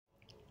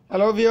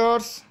Hello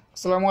viewers,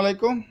 Assalamu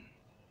alaikum.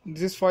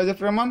 This is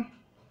Faiz Rahman.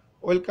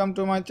 Welcome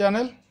to my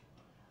channel.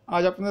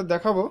 आज আপনাদের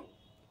দেখাবো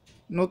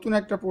নতুন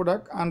একটা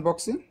প্রোডাক্ট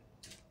আনবক্সিং।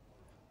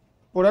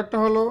 প্রোডাক্টটা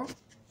হলো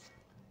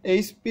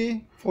HP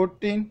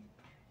 14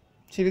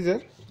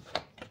 সিরিজের।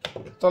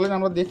 চলেন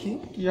আমরা দেখি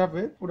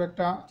কিভাবে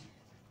প্রোডাক্টটা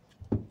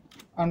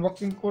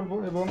আনবক্সিং করব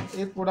এবং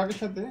এই প্রোডাক্টের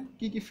সাথে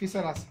কি কি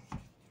ফিচার আছে।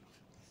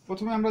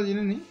 প্রথমে আমরা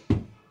জেনে নিই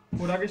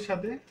প্রোডাক্টের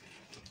সাথে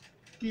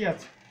কি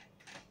আছে।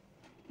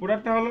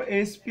 প্রোডাক্টটা হলো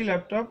HP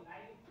ল্যাপটপ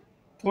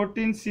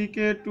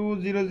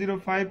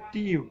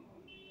 14CK2005TU।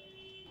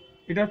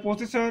 এটার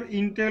processor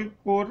Intel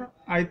core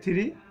i3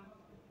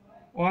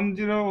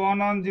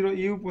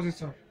 10110U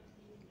processor.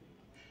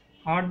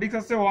 Hard disk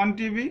আছে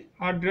 1TB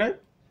hard drive,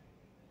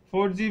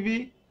 4GB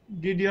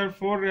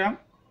DDR4 RAM,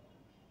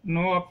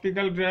 no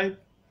optical drive,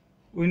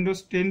 Windows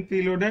 10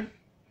 preloaded,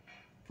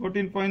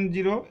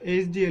 14.0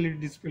 HD LED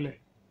display.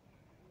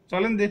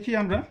 চলেন দেখি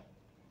আমরা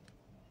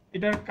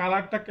এটার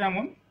কালারটা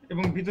কেমন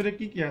এবং ভিতরে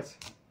কি কি আছে।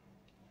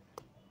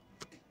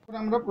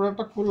 আমরা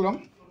প্রোডাক্টটা খুললাম,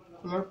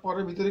 খোলার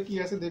পরে ভিতরে কি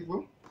আছে দেখব।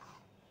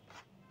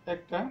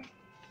 একটা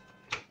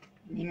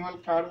ম্যানুয়াল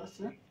কার্ড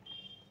আছে,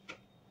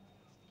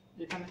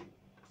 এখানে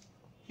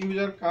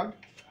ইউজার কার্ড,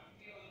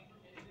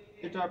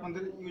 এটা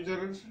আপনাদের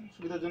ইউজারের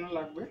সুবিধার জন্য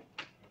লাগবে।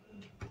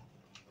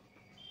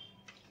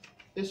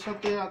 এর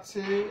সাথে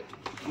আছে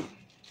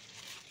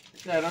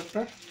একটা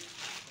অ্যাডাপ্টার।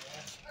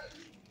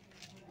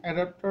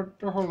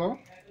 অ্যাডাপ্টারটা হলো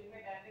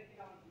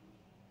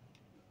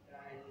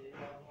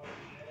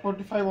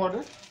 45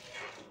 ওয়াটের।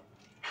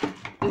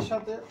 এর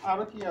সাথে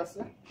আরো কি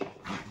আছে,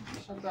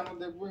 এর সাথে আমরা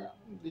দেখবো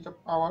দুইটা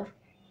পাওয়ার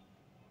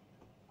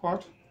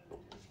cord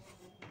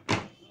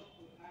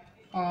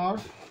R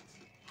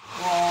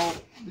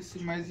this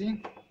imaging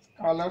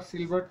colour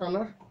silver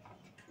colour.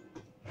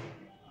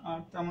 আর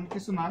তেমন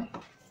কিছু নাই,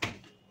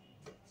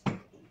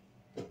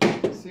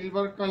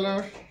 সিলভার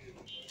কালার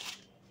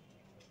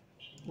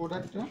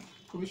প্রোডাক্টটা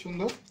খুবই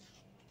সুন্দর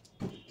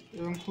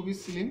এবং খুবই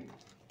স্লিম।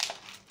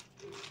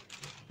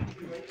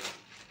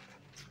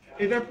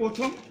 এটা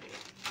প্রথম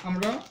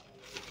আমরা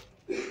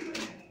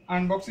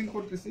আনবক্সিং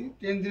করতেছি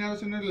 10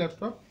 জেনারেশনের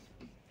ল্যাপটপ।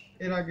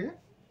 এর আগে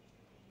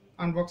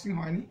আনবক্সিং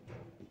হয়নি,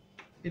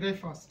 এটাই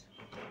ফার্স্ট।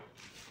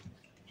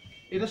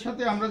 এটার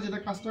সাথে আমরা যেটা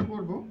কাজটা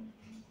করব,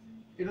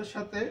 এটার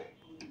সাথে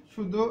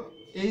শুধু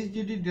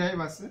HDD ড্রাইভ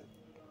আছে,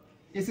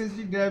 SSD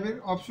ড্রাইভের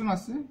অপশন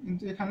আছে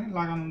কিন্তু এখানে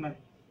লাগানো নাই।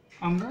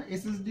 আমরা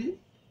SSD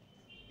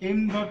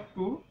M.2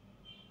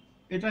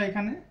 এটা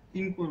এখানে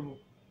ইন করব।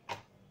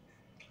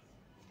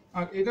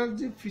 আর এটার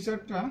যে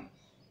ফিচারটা,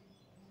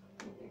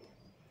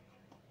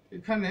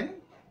 এখানে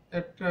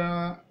একটা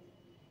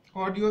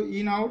অডিও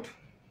ইন আউট,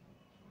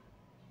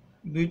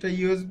 দুইটা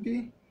USB,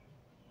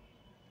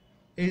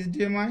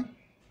 HDMI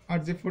আর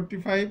যে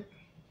 45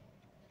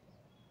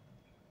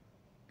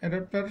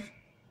 অ্যাডাপ্টার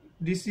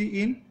DC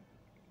ইন।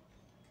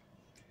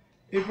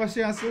 এর পাশে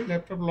আছে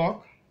ল্যাপটপ লক,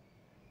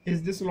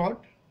 SD স্লট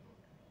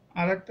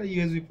আর একটা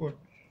USB পোর্ট।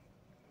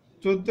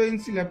 14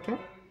 ইঞ্চি ল্যাপটপ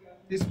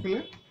ডিসপ্লে,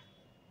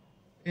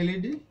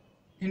 LED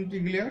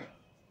ইন্টিগ্লিয়ার,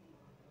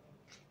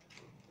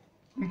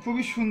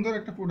 খুবই সুন্দর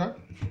একটা প্রোডাক্ট।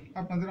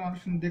 আপনাদের অনেক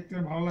সুন্দর দেখতে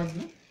ভালো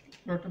লাগবে।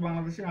 প্রোডাক্টটা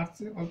বাংলাদেশে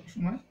আসছে অল্প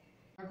সময়।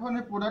 এখন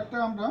এই প্রোডাক্টটা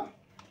আমরা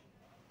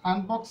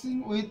আনবক্সিং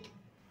উইথ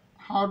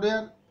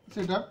হার্ডওয়্যার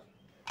সেটআপ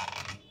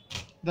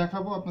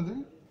দেখাবো আপনাদের।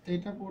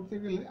 এইটা করতে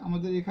গেলে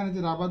আমাদের এখানে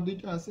যে রাবার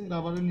দুইটা আছে,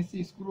 রাবারের নিচে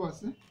স্ক্রু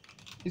আছে,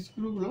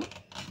 স্ক্রুগুলো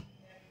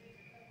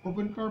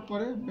ওপেন করার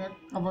পরে ব্যাক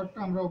কভারটা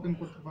আমরা ওপেন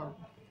করতে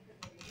পারবো।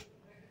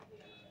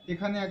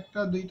 এখানে একটা,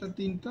 দুইটা,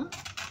 তিনটা,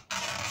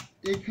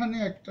 এখানে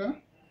একটা,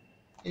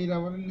 এই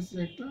রাবারের নিচে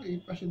একটা, এই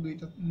পাশে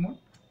দুইটা, মোট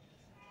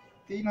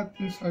 3 আর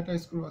 3 6টা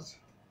স্ক্রু আছে।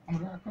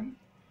 আমরা এখন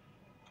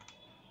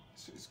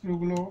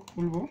স্ক্রুগুলো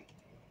খুলবো।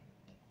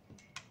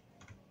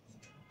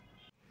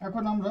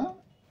 এখন আমরা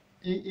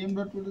এই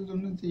M.2 এর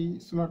জন্য যে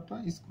স্লটটা,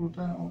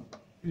 স্ক্রুটা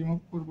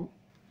রিমুভ করব।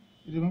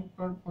 রিমুভ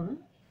করার পরে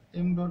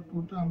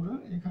M.2টা আমরা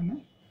এখানে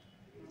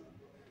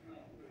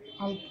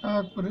হালকা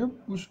করে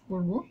পুশ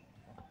করব।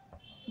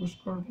 পুশ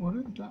করার পরে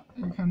এটা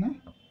এখানে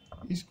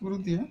স্ক্রু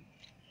দিয়ে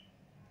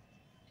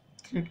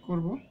থ্রেড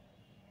করব,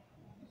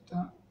 এটা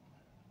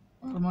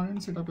পার্মানেন্ট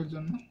সেটআপের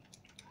জন্য।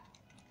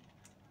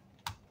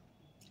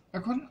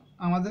 এখন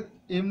আমাদের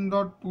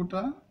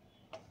M.2টা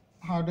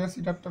হার্ডওয়্যার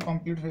সেটআপটা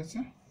কমপ্লিট হয়েছে।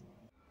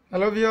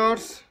 হ্যালো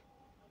ভিউয়ার্স,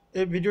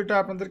 এই ভিডিওটা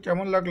আপনাদের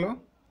কেমন লাগলো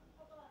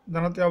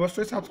জানাতে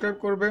অবশ্যই সাবস্ক্রাইব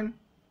করবেন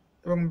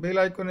এবং বেল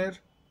আইকনের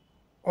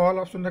অল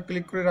অপশনটা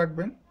ক্লিক করে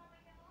রাখবেন।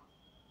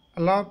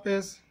 আল্লাহ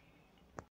হাফেজ।